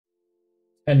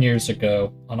10 years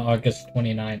ago, on August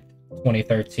 29th,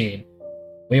 2013,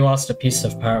 we lost a piece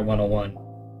of Pirate 101.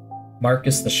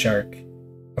 Marcus the Shark,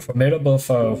 a formidable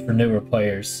foe for newer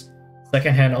players,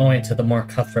 secondhand only to the more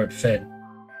cutthroat Finn,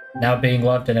 now being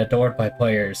loved and adored by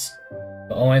players,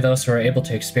 but only those who were able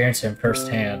to experience him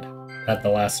firsthand had the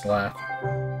last laugh.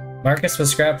 Marcus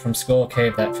was grabbed from Skull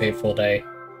Cave that fateful day,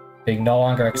 being no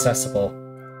longer accessible,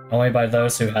 only by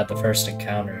those who had the first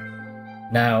encounter.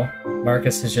 Now,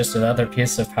 Marcus is just another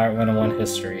piece of Pirate 101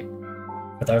 history.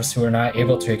 For those who were not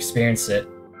able to experience it,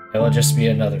 it will just be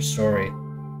another story.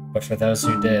 But for those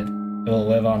who did, it will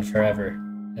live on forever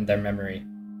in their memory.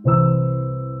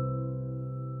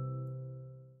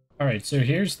 Alright, so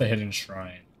here's the hidden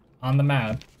shrine. On the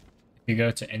map, if you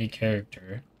go to any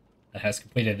character that has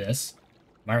completed this,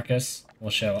 Marcus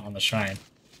will show on the shrine.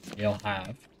 You'll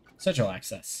have sigil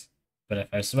access. But if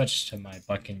I switch to my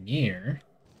Buccaneer,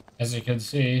 as you can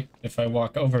see, if I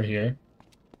walk over here,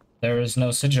 there is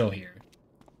no sigil here.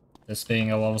 This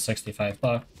being a level 65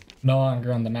 buck, no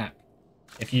longer on the map.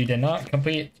 If you did not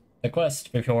complete the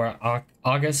quest before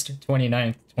August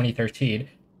 29th, 2013,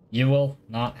 you will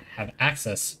not have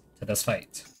access to this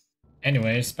fight.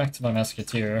 Anyways, back to my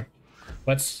Musketeer.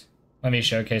 Let me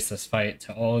showcase this fight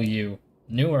to all you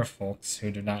newer folks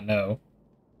who do not know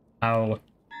how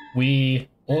we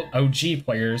OG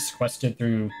players quested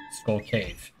through Skull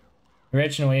Cave.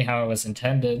 Originally, how it was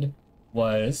intended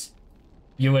was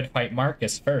you would fight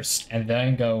Marcus first and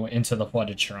then go into the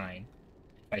Flooded Shrine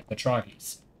and fight the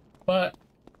Troggies. But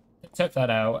they took that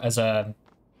out as a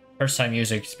first-time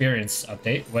user experience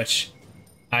update, which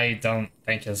I don't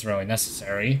think is really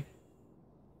necessary.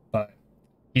 But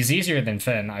he's easier than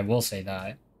Finn, I will say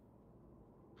that.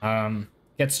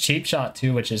 Gets cheap shot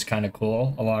too, which is kind of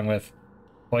cool, along with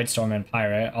Voidstorm and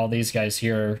Pirate. All these guys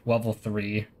here are level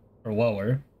 3 or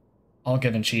lower. All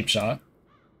given cheap shot.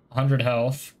 100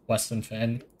 health, less than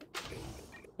Finn.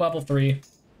 Level 3.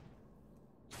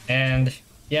 And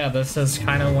yeah, this is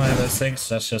kind of one of those things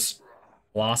that's just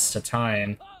lost to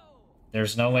time.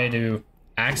 There's no way to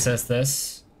access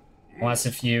this unless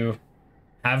if you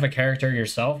have a character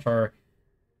yourself, or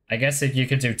I guess if you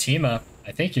could do team up.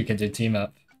 I think you can do team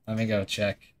up. Let me go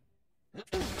check.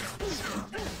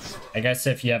 I guess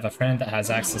if you have a friend that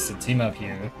has access to team up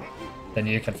here, then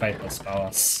you can fight this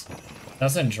boss.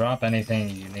 Doesn't drop anything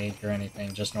unique or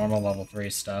anything, just normal level 3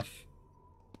 stuff.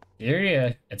 The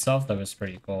area itself though is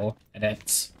pretty cool, and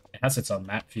it has its own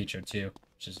map feature too,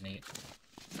 which is neat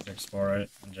to explore it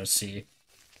and just see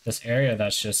this area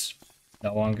that's just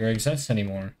no longer exists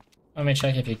anymore. Let me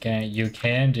check if you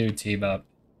can do team up.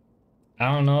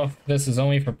 I don't know if this is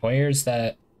only for players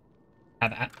that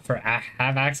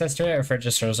have access to it, or if it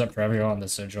just shows up for everyone on the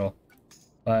sigil.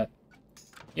 But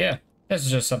yeah, this is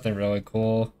just something really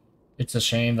cool. It's a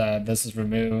shame that this is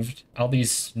removed. All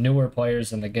these newer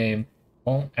players in the game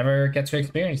won't ever get to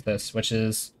experience this, which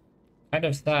is kind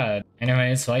of sad.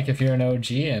 Anyways, like if you're an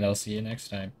OG, and I'll see you next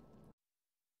time.